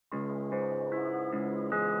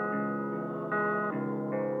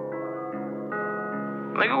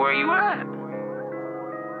Nigga, where you at?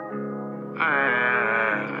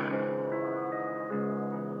 Man.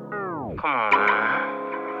 Come on,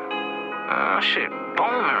 man. Shit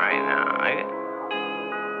booming right now, nigga.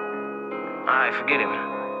 Alright, forget it,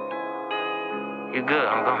 man. You good,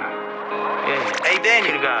 I'm going. Yeah. Hey, Danny.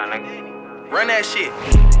 Tdagod, nigga. Run that shit.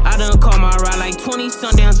 I done called my ride like 20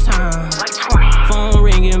 sundown times. Like 20. Phone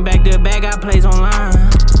ringing back to back, I plays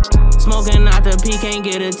online. Smoking out the P, can't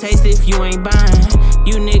get a taste if you ain't buying.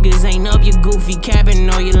 You niggas ain't up, you goofy capping,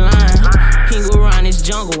 know you lying. King around this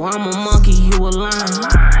jungle, I'm a monkey, you a lion.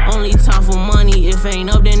 Only time for money, if ain't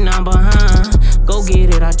up, then I'm behind. Go get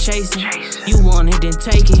it, I chase it. You want it, then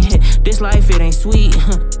take it. This life, it ain't sweet,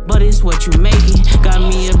 but it's what you make it. Got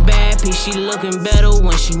me a bad piece, she looking better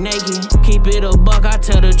when she naked. Keep it a buck, I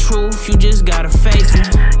tell the truth, you just gotta face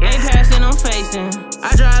it. Ain't passing, I'm facing.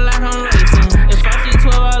 I drive like I'm racing. If I see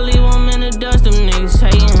 12, I leave them in the dust, them niggas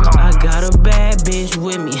hating. I got a bad bitch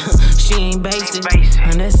with me, she ain't basic.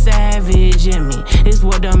 And that savage in me, it's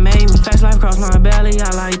what done made me. Fast life cross my belly, I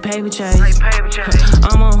like paper chase.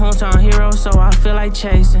 I'm a hometown hero, so I feel like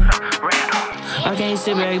chasing. I can't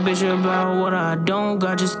sit back, bitch, about what I don't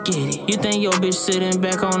got, just get it. You think your bitch sitting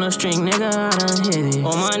back on the string, nigga, I done hit it.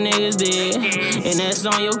 All my niggas dead, and that's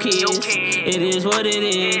on your kids. It is what it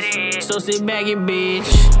is, so sit back, you bitch.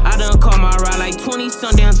 I done called my ride like 20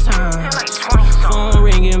 sundown times. Phone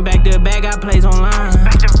ringing back to back, I plays online.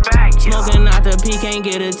 Smoking out the P, can't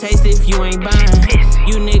get a taste if you ain't buying.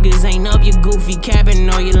 You niggas ain't up, you goofy capping,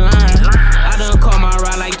 know you lying. I done called my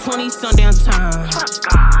ride like 20 sundown times.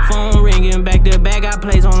 Phone ringing back to back, I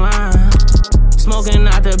plays online. Smoking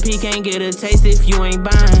out the P, can't get a taste if you ain't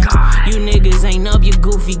buying. You niggas ain't up, you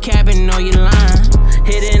goofy capping, know you lying.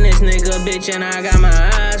 Hitting this nigga, bitch, and I got my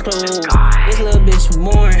eyes closed. This little bitch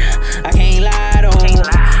boring, I can't lie though.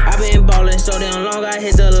 I been ballin' so damn long, I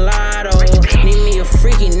hit the lotto. Need me a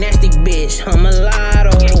freaky nasty bitch, I'm a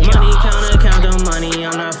lotto. Money counter, count the money,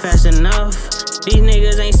 I'm not fast enough. These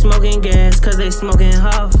niggas ain't smoking gas, cause they smoking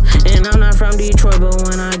huff. And I'm not from Detroit, but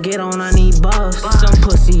when I get on, I need buffs. Some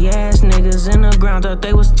pussy ass niggas in the ground thought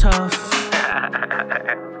they was tough.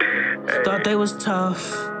 Thought they was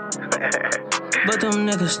tough. But them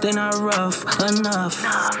niggas, they not rough enough.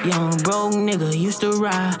 Young broke nigga used to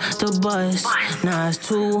ride the bus. Now it's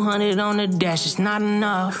 200 on the dash, it's not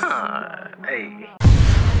enough. Hey.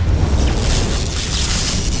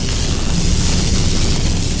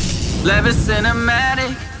 Life is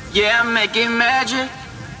cinematic, yeah, I'm making magic.